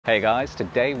Hey guys,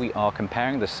 today we are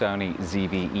comparing the Sony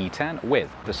ZV-E10 with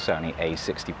the Sony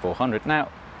A6400. Now,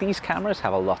 these cameras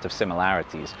have a lot of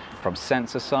similarities, from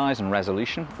sensor size and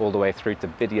resolution all the way through to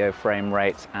video frame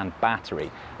rates and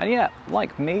battery. And yet,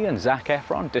 like me and Zac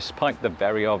Efron, despite the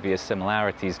very obvious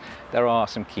similarities, there are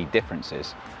some key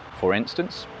differences. For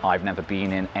instance, I've never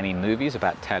been in any movies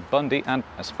about Ted Bundy, and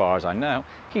as far as I know,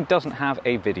 he doesn't have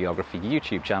a videography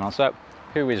YouTube channel, so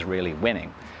who is really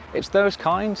winning? It's those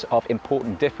kinds of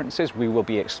important differences we will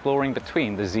be exploring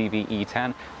between the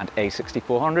ZV-E10 and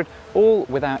A6400, all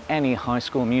without any High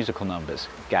School Musical numbers,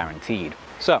 guaranteed.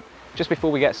 So, just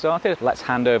before we get started, let's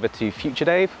hand over to Future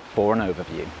Dave for an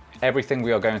overview. Everything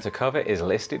we are going to cover is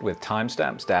listed with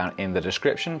timestamps down in the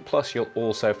description, plus you'll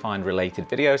also find related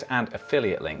videos and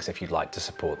affiliate links if you'd like to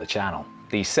support the channel.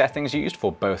 The settings used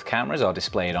for both cameras are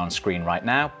displayed on screen right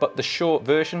now, but the short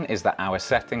version is that our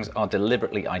settings are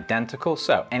deliberately identical,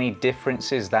 so any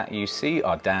differences that you see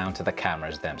are down to the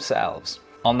cameras themselves.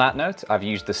 On that note, I've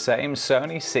used the same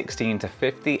Sony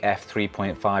 16-50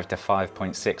 f3.5 to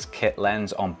 5.6 kit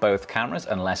lens on both cameras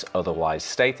unless otherwise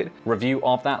stated. Review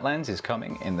of that lens is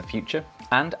coming in the future.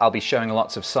 And I'll be showing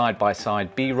lots of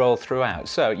side-by-side B-roll throughout,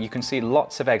 so you can see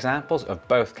lots of examples of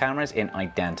both cameras in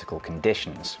identical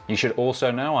conditions. You should also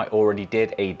know I already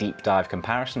did a deep dive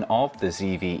comparison of the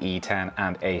ZV-E10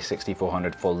 and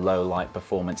A6400 for low light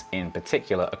performance in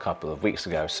particular a couple of weeks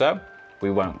ago, so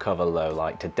we won't cover low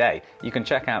light today. You can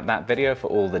check out that video for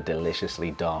all the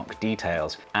deliciously dark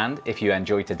details. And if you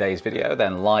enjoyed today's video,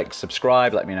 then like,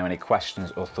 subscribe, let me know any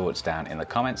questions or thoughts down in the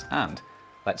comments, and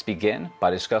let's begin by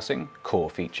discussing core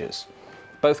features.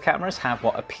 Both cameras have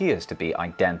what appears to be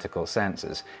identical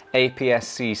sensors,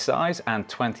 APS-C size and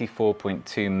 24.2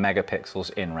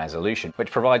 megapixels in resolution,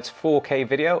 which provides 4K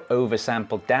video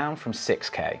oversampled down from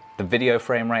 6K. The video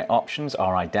frame rate options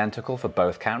are identical for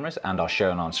both cameras and are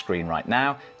shown on screen right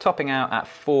now, topping out at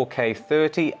 4K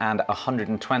 30 and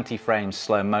 120 frames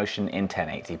slow motion in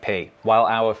 1080p. While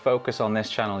our focus on this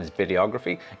channel is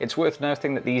videography, it's worth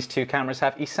noting that these two cameras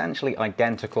have essentially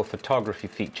identical photography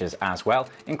features as well,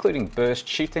 including burst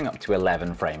shooting up to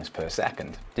 11 frames per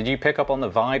second. Did you pick up on the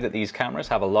vibe that these cameras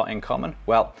have a lot in common?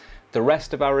 Well, the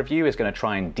rest of our review is going to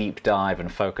try and deep dive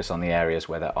and focus on the areas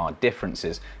where there are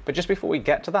differences, but just before we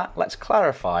get to that, let's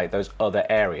clarify those other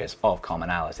areas of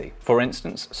commonality. For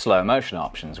instance, slow motion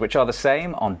options, which are the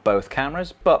same on both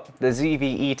cameras, but the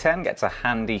ZV-E10 gets a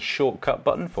handy shortcut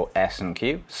button for S and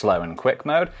Q, slow and quick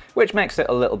mode, which makes it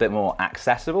a little bit more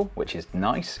accessible, which is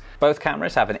nice. Both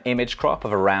cameras have an image crop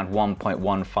of around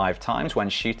 1.15 times when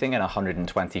shooting in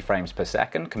 120 frames per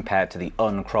second compared to the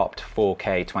uncropped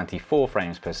 4K 24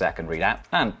 frames per second readout.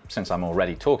 And since I'm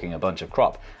already talking a bunch of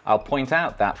crop, I'll point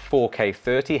out that 4K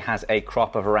 30 has a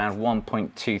crop of around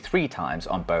 1.23 times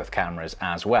on both cameras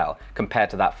as well,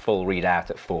 compared to that full readout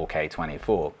at 4K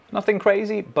 24. Nothing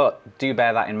crazy, but do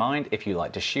bear that in mind if you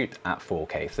like to shoot at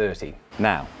 4K 30.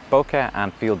 Now, bokeh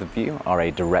and field of view are a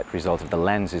direct result of the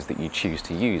lenses that you choose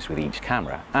to use with each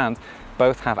camera, and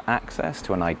both have access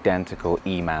to an identical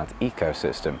E-mount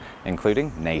ecosystem,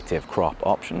 including native crop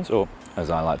options, or as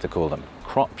I like to call them,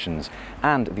 croptions,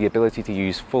 and the ability to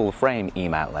use full frame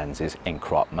E-mount lenses in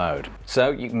crop mode. So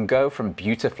you can go from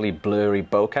beautifully blurry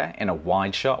bokeh in a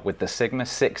wide shot with the Sigma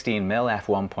 16mm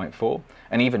f1.4,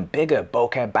 an even bigger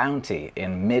bokeh bounty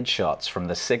in mid shots from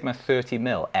the Sigma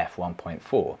 30mm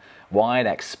f1.4, wide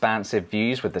expansive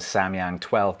views with the Samyang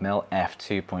 12mm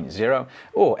f2.0,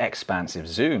 or expansive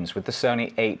zooms with the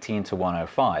Sony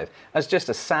 18-105 as just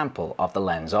a sample of the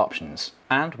lens options.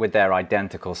 And with their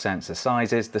identical sensor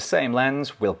sizes, the same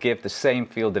lens will give the same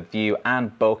field of view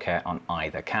and bokeh on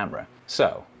either camera.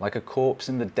 So, like a corpse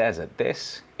in the desert,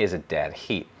 this is a dead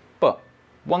heat. But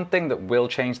one thing that will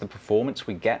change the performance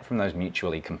we get from those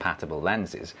mutually compatible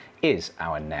lenses is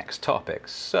our next topic.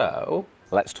 So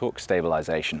let's talk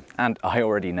stabilization. And I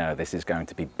already know this is going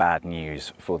to be bad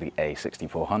news for the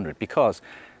A6400 because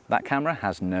that camera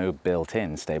has no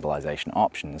built-in stabilization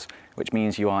options, which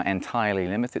means you are entirely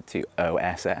limited to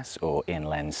OSS, or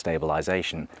in-lens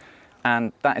stabilization.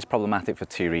 And that is problematic for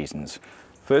two reasons.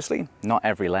 Firstly, not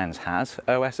every lens has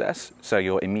OSS, so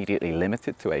you're immediately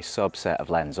limited to a subset of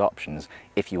lens options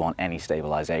if you want any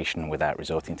stabilization without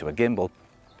resorting to a gimbal.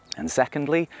 And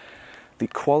secondly, the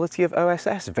quality of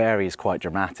OSS varies quite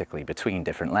dramatically between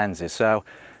different lenses. So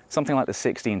something like the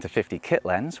 16-50 kit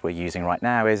lens we're using right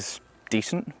now is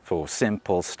decent for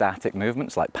simple static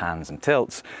movements like pans and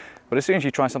tilts, but as soon as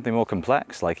you try something more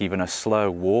complex, like even a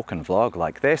slow walk and vlog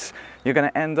like this, you're going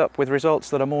to end up with results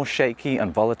that are more shaky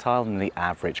and volatile than the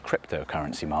average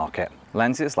cryptocurrency market.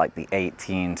 Lenses like the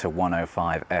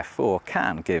 18-105 f4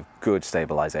 can give good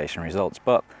stabilization results,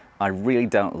 but I really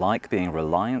don't like being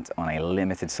reliant on a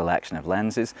limited selection of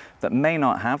lenses that may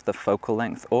not have the focal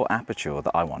length or aperture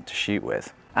that I want to shoot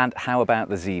with. And how about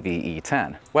the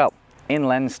ZV-E10? Well,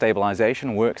 in-lens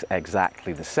stabilization works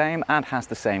exactly the same and has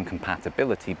the same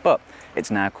compatibility, but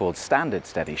it's now called standard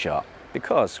Steadyshot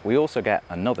because we also get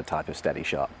another type of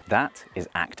Steadyshot. That is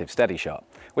active Steadyshot,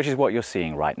 which is what you're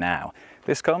seeing right now.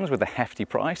 This comes with a hefty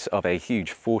price of a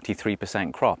huge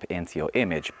 43% crop into your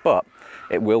image, but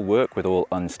it will work with all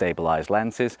unstabilized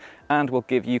lenses and will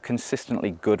give you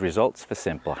consistently good results for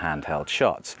simple handheld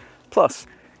shots. Plus,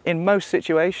 in most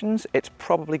situations, it's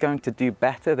probably going to do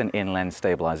better than in-lens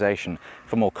stabilization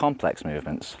for more complex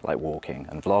movements like walking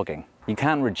and vlogging. You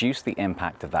can reduce the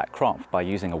impact of that crop by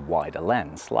using a wider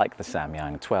lens like the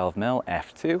Samyang 12mm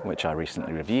f2, which I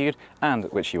recently reviewed and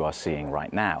which you are seeing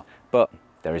right now. But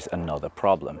there is another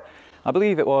problem. I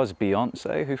believe it was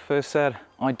Beyonce who first said,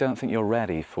 "I don't think you're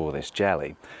ready for this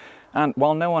jelly." And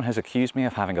while no one has accused me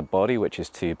of having a body which is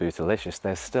too bootylicious,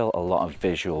 there's still a lot of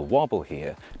visual wobble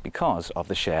here because of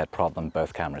the shared problem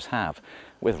both cameras have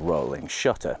with rolling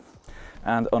shutter.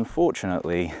 And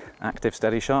unfortunately, active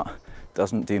Steadyshot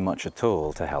doesn't do much at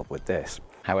all to help with this.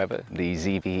 However, the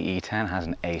ZV-E10 has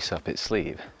an ace up its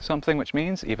sleeve, something which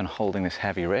means even holding this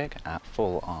heavy rig at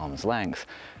full arm's length,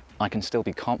 I can still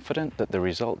be confident that the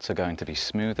results are going to be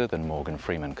smoother than Morgan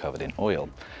Freeman covered in oil.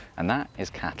 And that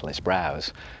is Catalyst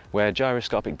Browse, where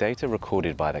gyroscopic data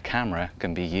recorded by the camera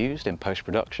can be used in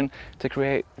post-production to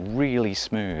create really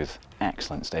smooth,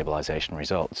 excellent stabilization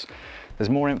results. There's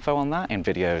more info on that in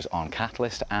videos on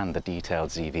Catalyst and the detailed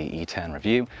ZV-E10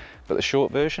 review, but the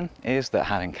short version is that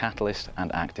having Catalyst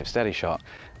and active Steadyshot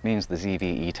means the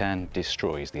ZV-E10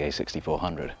 destroys the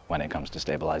A6400 when it comes to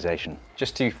stabilization.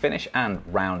 Just to finish and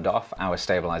round off our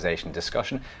stabilization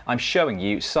discussion, I'm showing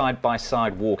you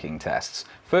side-by-side walking tests.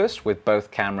 First with both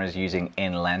cameras using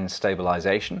in-lens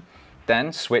stabilization,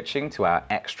 then switching to our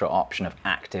extra option of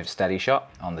active Steadyshot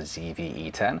on the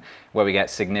ZV-E10, where we get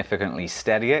significantly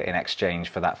steadier in exchange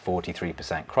for that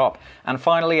 43% crop, and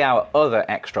finally our other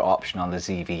extra option on the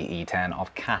ZV-E10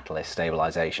 of catalyst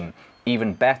stabilization,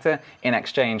 even better in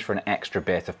exchange for an extra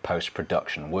bit of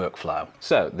post-production workflow.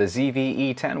 So the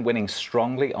ZV-E10 winning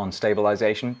strongly on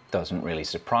stabilization doesn't really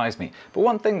surprise me, but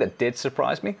one thing that did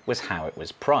surprise me was how it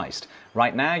was priced.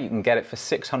 Right now you can get it for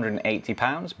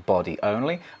 £680 body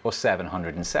only, or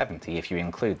 £770 if you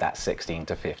include that 16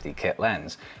 to 50 kit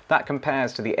lens. That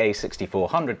compares to the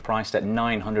A6400 priced at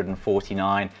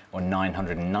 £949 or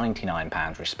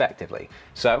 £999 respectively.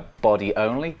 So body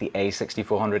only, the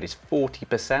A6400 is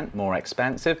 40% more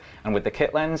expensive, and with the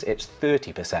kit lens it's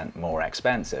 30% more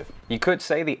expensive. You could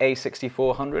say the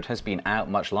A6400 has been out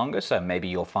much longer, so maybe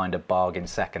you'll find a bargain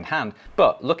second hand,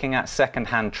 but looking at second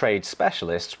hand trade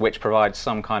specialists which provide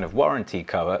some kind of warranty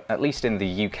cover, at least in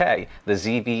the UK, the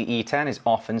ZV-E10 is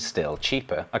often still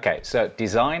cheaper. Okay, so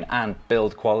design and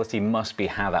build quality must be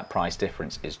how that price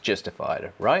difference is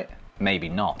justified, right? Maybe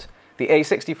not. The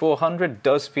A6400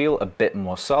 does feel a bit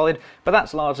more solid, but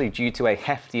that's largely due to a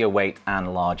heftier weight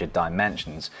and larger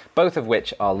dimensions, both of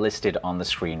which are listed on the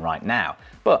screen right now.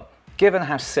 But given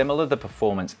how similar the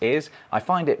performance is, I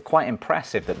find it quite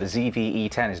impressive that the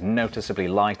ZV-E10 is noticeably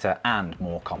lighter and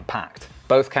more compact.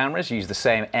 Both cameras use the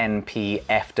same NP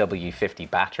FW50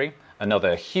 battery,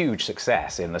 another huge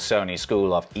success in the Sony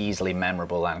school of easily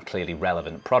memorable and clearly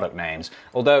relevant product names,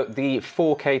 although the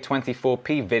 4K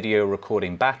 24p video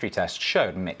recording battery test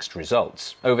showed mixed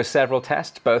results. Over several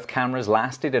tests, both cameras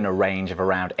lasted in a range of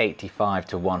around 85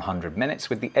 to 100 minutes,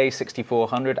 with the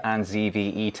A6400 and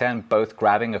ZV-E10 both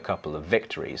grabbing a couple of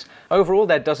victories. Overall,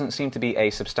 there doesn't seem to be a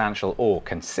substantial or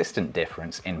consistent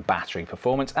difference in battery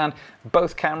performance, and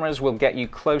both cameras will get you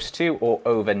close to or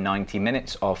over 90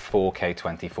 minutes of 4K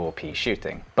 24p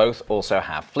shooting. Both also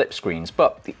have flip screens,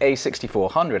 but the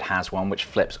A6400 has one which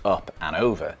flips up and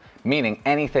over, meaning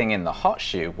anything in the hot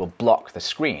shoe will block the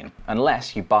screen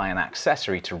unless you buy an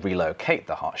accessory to relocate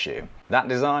the hot shoe. That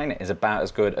design is about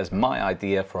as good as my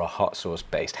idea for a hot sauce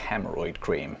based hemorrhoid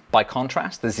cream. By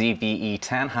contrast, the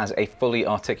ZV-E10 has a fully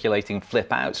articulating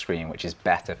flip out screen which is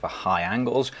better for high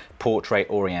angles, portrait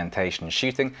orientation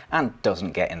shooting, and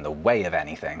doesn't get in the way of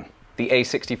anything. The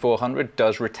A6400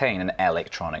 does retain an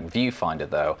electronic viewfinder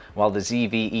though, while the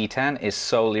ZV-E10 is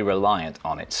solely reliant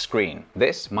on its screen.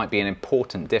 This might be an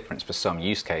important difference for some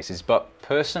use cases, but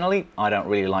personally I don't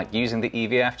really like using the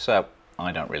EVF, so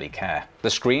I don't really care.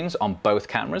 The screens on both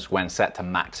cameras, when set to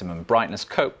maximum brightness,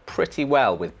 cope pretty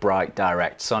well with bright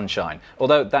direct sunshine,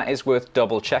 although that is worth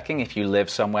double checking if you live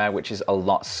somewhere which is a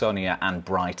lot sunnier and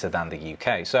brighter than the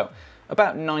UK. So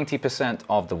about 90%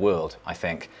 of the world, I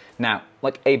think. Now,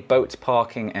 like a boat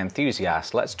parking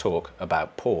enthusiast, let's talk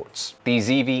about ports. The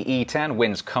ZV-E10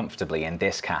 wins comfortably in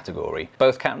this category.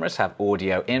 Both cameras have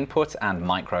audio input and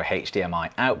micro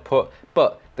HDMI output,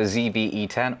 but the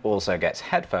ZV-E10 also gets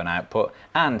headphone output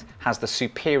and has the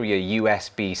superior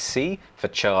USB-C for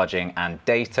charging and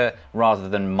data rather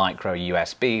than micro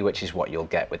USB, which is what you'll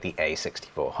get with the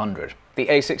A6400. The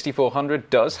A6400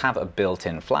 does have a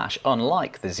built-in flash,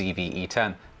 unlike the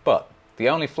ZV-E10, but the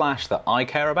only flash that I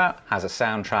care about has a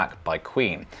soundtrack by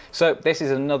Queen. So this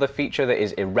is another feature that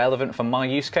is irrelevant for my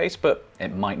use case, but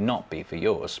it might not be for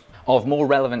yours. Of more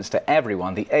relevance to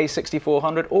everyone, the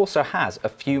A6400 also has a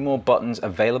few more buttons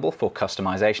available for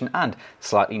customization and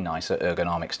slightly nicer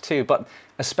ergonomics too, but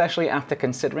especially after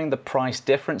considering the price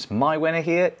difference, my winner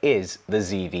here is the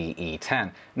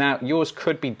ZV-E10. Now, yours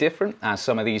could be different, as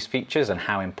some of these features and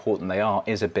how important they are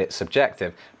is a bit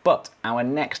subjective, but our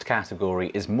next category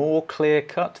is more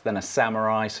clear-cut than a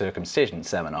samurai circumcision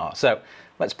seminar. So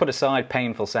let's put aside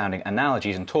painful sounding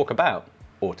analogies and talk about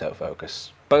autofocus.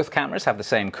 Both cameras have the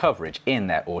same coverage in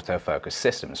their autofocus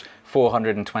systems,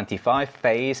 425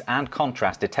 phase and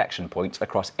contrast detection points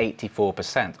across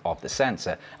 84% of the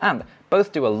sensor, and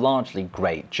both do a largely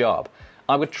great job.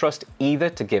 I would trust either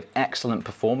to give excellent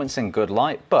performance in good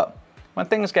light, but when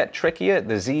things get trickier,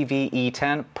 the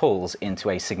ZV-E10 pulls into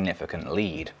a significant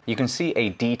lead. You can see a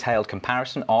detailed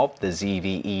comparison of the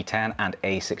ZV-E10 and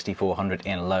A6400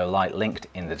 in low light linked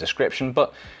in the description,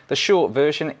 but the short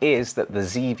version is that the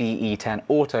ZV-E10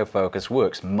 autofocus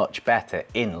works much better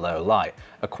in low light,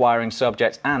 acquiring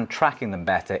subjects and tracking them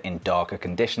better in darker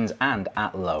conditions and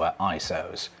at lower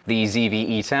ISOs. The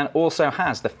ZV-E10 also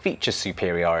has the feature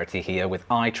superiority here with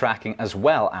eye tracking as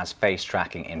well as face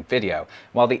tracking in video,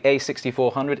 while the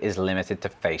A6400 is limited to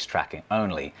face tracking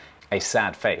only. A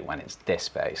sad fate when it's this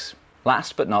face.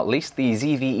 Last but not least, the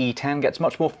ZV-E10 gets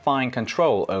much more fine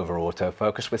control over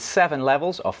autofocus with 7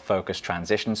 levels of focus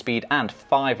transition speed and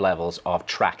 5 levels of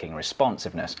tracking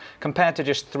responsiveness, compared to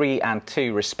just 3 and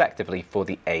 2 respectively for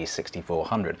the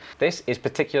A6400. This is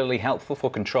particularly helpful for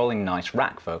controlling nice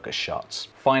rack focus shots.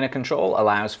 Finer control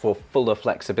allows for fuller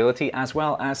flexibility as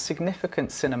well as significant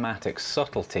cinematic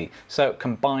subtlety, so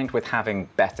combined with having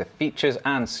better features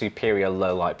and superior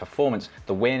low light performance,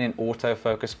 the win in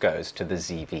autofocus goes to the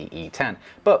ZV-E10.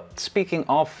 But speaking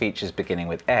of features beginning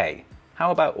with A,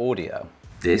 how about audio?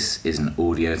 This is an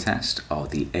audio test of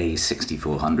the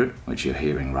A6400, which you're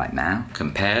hearing right now,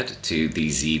 compared to the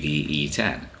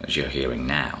ZV-E10, which you're hearing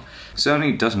now.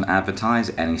 Sony doesn't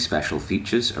advertise any special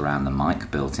features around the mic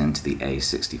built into the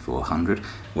A6400,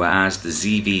 whereas the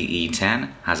ZV-E10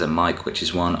 has a mic which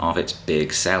is one of its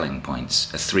big selling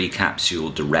points, a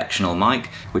 3-capsule directional mic,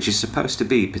 which is supposed to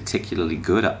be particularly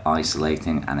good at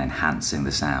isolating and enhancing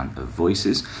the sound of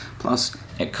voices, plus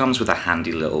it comes with a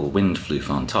handy little wind floof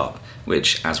on top,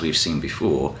 which, as we've seen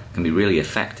before, can be really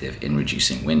effective in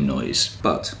reducing wind noise.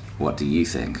 But what do you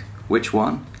think? Which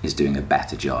one is doing a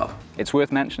better job? It's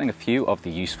worth mentioning a few of the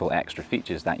useful extra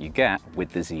features that you get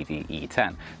with the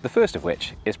ZV-E10, the first of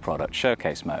which is product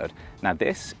showcase mode. Now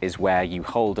this is where you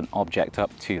hold an object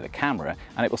up to the camera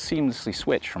and it will seamlessly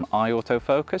switch from eye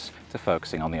autofocus to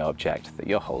focusing on the object that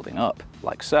you're holding up,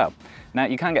 like so. Now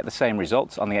you can get the same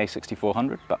results on the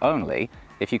A6400, but only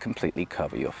if you completely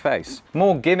cover your face.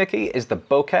 More gimmicky is the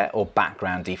Bokeh or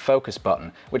background defocus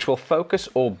button, which will focus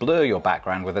or blur your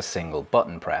background with a single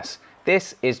button press.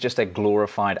 This is just a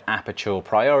glorified aperture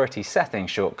priority setting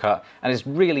shortcut and is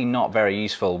really not very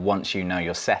useful once you know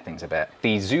your settings a bit.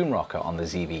 The zoom rocker on the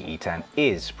ZV-E10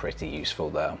 is pretty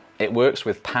useful though. It works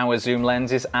with power zoom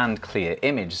lenses and clear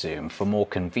image zoom for more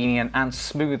convenient and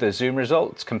smoother zoom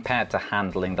results compared to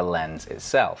handling the lens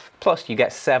itself. Plus you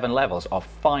get 7 levels of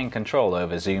fine control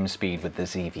over zoom speed with the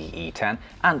ZV-E10,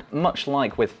 and much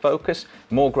like with focus,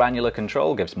 more granular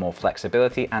control gives more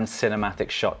flexibility and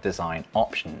cinematic shot design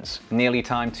options. Nearly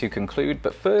time to conclude,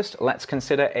 but first let's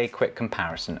consider a quick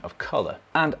comparison of color.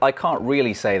 And I can't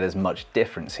really say there's much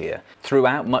difference here.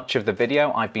 Throughout much of the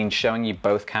video I've been showing you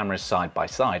both cameras side by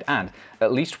side, and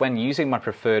at least when using my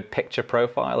preferred picture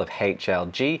profile of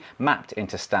HLG mapped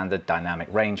into standard dynamic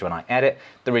range when I edit,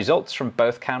 the results from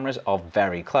both cameras are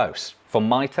very close. For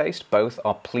my taste, both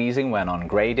are pleasing when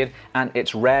ungraded, and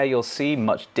it's rare you'll see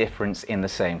much difference in the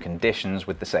same conditions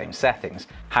with the same settings.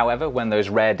 However, when those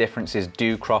rare differences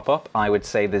do crop up, I would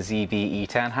say the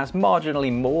ZV-E10 has marginally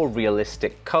more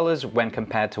realistic colors when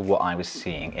compared to what I was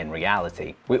seeing in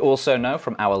reality. We also know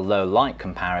from our low light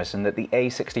comparison that the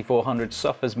A6400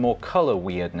 suffers more color color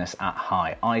weirdness at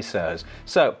high ISOs.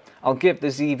 So I'll give the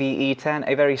ZV-E10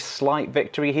 a very slight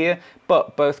victory here,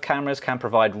 but both cameras can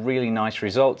provide really nice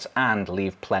results and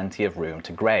leave plenty of room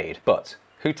to grade. But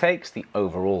who takes the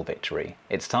overall victory?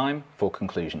 It's time for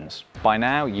conclusions. By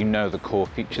now, you know the core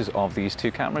features of these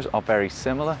two cameras are very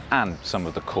similar, and some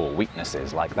of the core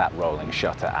weaknesses, like that rolling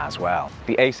shutter as well.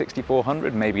 The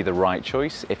A6400 may be the right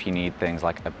choice if you need things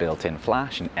like a built-in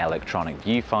flash and electronic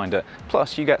viewfinder,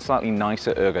 plus you get slightly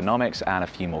nicer ergonomics and a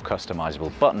few more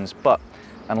customizable buttons, but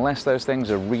unless those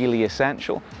things are really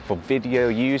essential, for video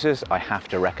users, I have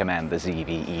to recommend the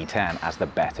ZV-E10 as the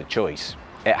better choice.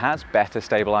 It has better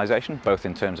stabilization, both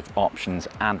in terms of options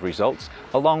and results,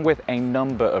 along with a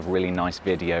number of really nice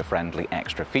video-friendly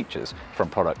extra features, from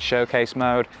product showcase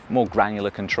mode, more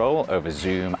granular control over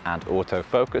zoom and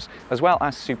autofocus, as well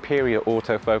as superior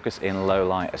autofocus in low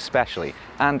light especially,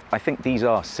 and I think these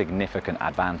are significant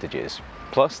advantages.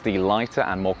 Plus, the lighter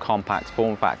and more compact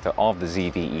form factor of the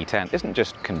ZV-E10 isn't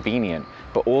just convenient,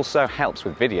 but also helps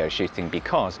with video shooting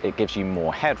because it gives you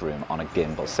more headroom on a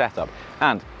gimbal setup.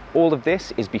 And all of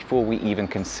this is before we even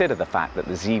consider the fact that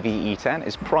the ZV-E10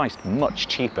 is priced much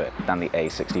cheaper than the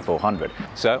A6400.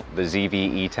 So the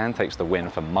ZV-E10 takes the win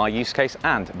for my use case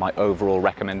and my overall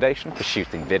recommendation for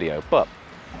shooting video. But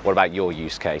what about your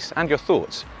use case and your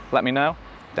thoughts? Let me know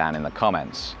down in the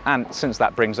comments. And since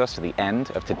that brings us to the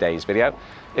end of today's video,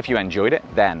 if you enjoyed it,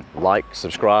 then like,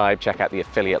 subscribe, check out the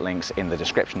affiliate links in the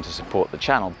description to support the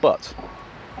channel. But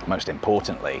most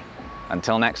importantly,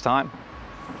 until next time,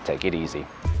 take it easy.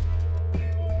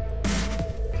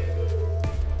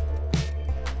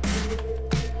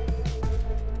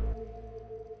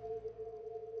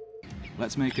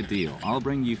 Let's make a deal. I'll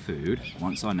bring you food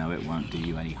once I know it won't do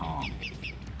you any harm.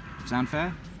 Sound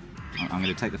fair? I'm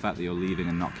going to take the fact that you're leaving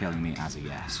and not killing me as a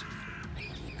yes.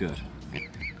 Good.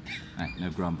 Hey,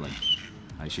 no grumbling.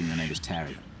 I assume your name is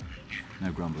Terry.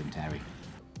 No grumbling, Terry.